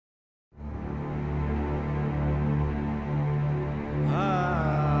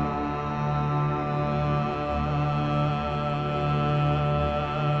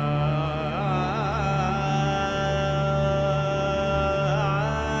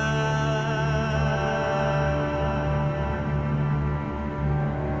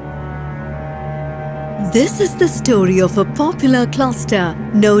This is the story of a popular cluster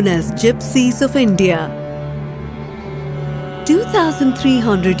known as Gypsies of India.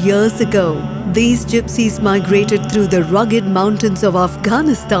 2,300 years ago, these gypsies migrated through the rugged mountains of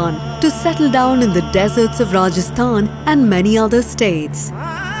Afghanistan to settle down in the deserts of Rajasthan and many other states.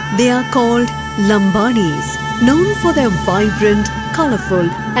 They are called Lambanis, known for their vibrant, colorful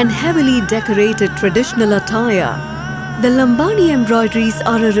and heavily decorated traditional attire. The Lambani embroideries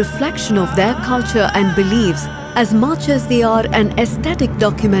are a reflection of their culture and beliefs as much as they are an aesthetic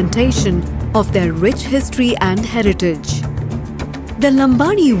documentation of their rich history and heritage. The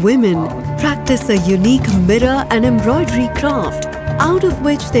Lambani women practice a unique mirror and embroidery craft, out of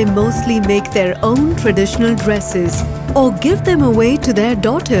which they mostly make their own traditional dresses or give them away to their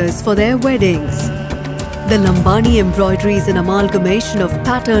daughters for their weddings. The Lambani embroidery is an amalgamation of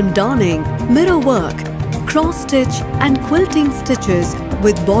pattern darning, mirror work, cross-stitch and quilting stitches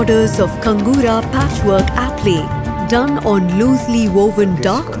with borders of Kangura patchwork applique done on loosely woven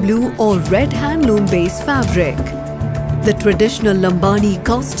dark blue or red handloom-based fabric. The traditional Lambani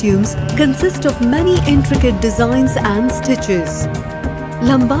costumes consist of many intricate designs and stitches.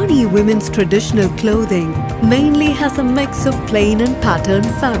 Lambani women's traditional clothing mainly has a mix of plain and patterned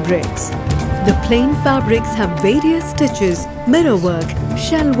fabrics. The plain fabrics have various stitches, mirror work,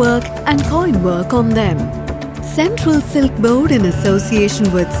 shell work and coin work on them. Central Silk Board, in association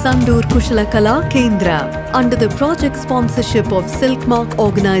with Sandur Kushala Kala Kendra under the project sponsorship of Silk Mark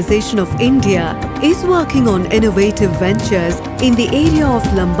Organization of India, is working on innovative ventures in the area of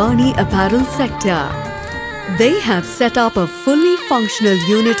Lambani apparel sector. They have set up a fully functional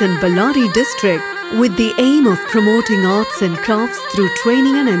unit in Ballari district with the aim of promoting arts and crafts through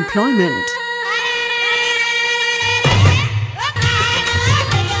training and employment.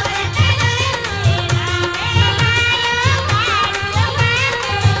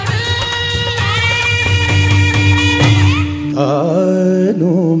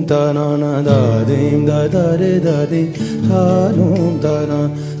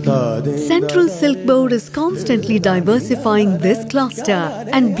 Central Silk Board is constantly diversifying this cluster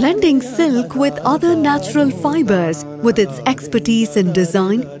and blending silk with other natural fibers with its expertise in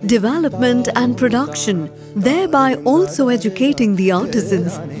design, development and production, thereby also educating the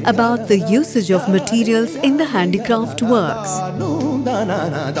artisans about the usage of materials in the handicraft works.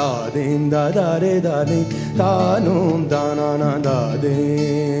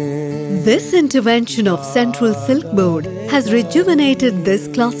 This intervention of Central Silk Board has rejuvenated this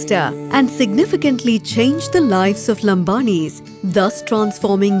cluster and significantly changed the lives of Lambanis, thus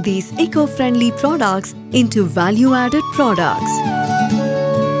transforming these eco-friendly products into value-added products.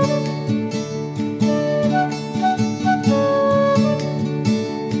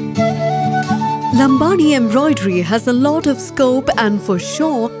 Lambani embroidery has a lot of scope, and for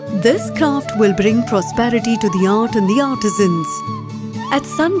sure, this craft will bring prosperity to the art and the artisans. At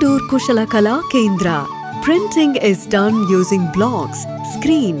Sandur Kushala Kala Kendra, printing is done using blocks,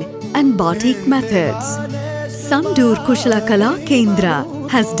 screen and batik methods. Sandur Kushala Kala Kendra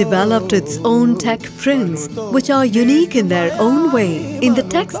has developed its own tech prints which are unique in their own way in the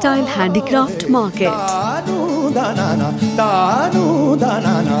textile handicraft market.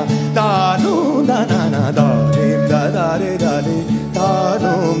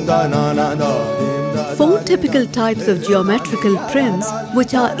 Four typical types of geometrical prints,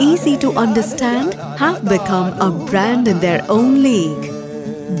 which are easy to understand, have become a brand in their own league.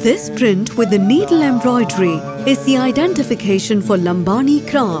 This print with the needle embroidery is the identification for Lambani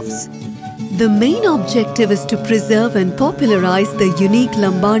crafts. The main objective is to preserve and popularize the unique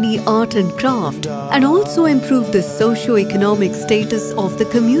Lambani art and craft and also improve the socio-economic status of the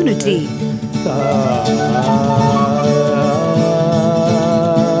community.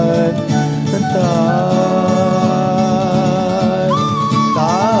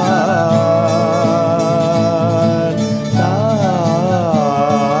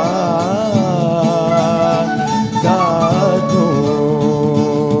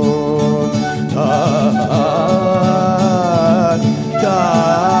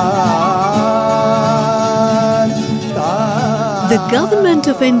 The Government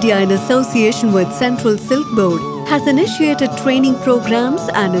of India, in association with Central Silk Board, has initiated training programs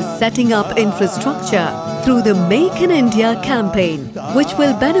and is setting up infrastructure through the Make in India campaign, which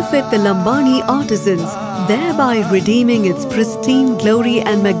will benefit the Lambani artisans, thereby redeeming its pristine glory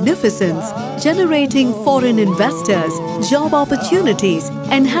and magnificence, generating foreign investors, job opportunities,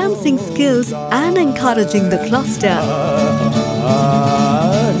 enhancing skills and encouraging the cluster.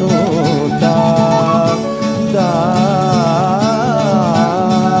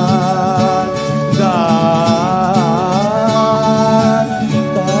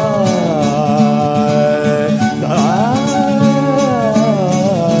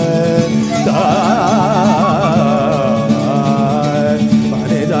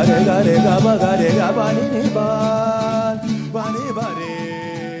 Lambanis.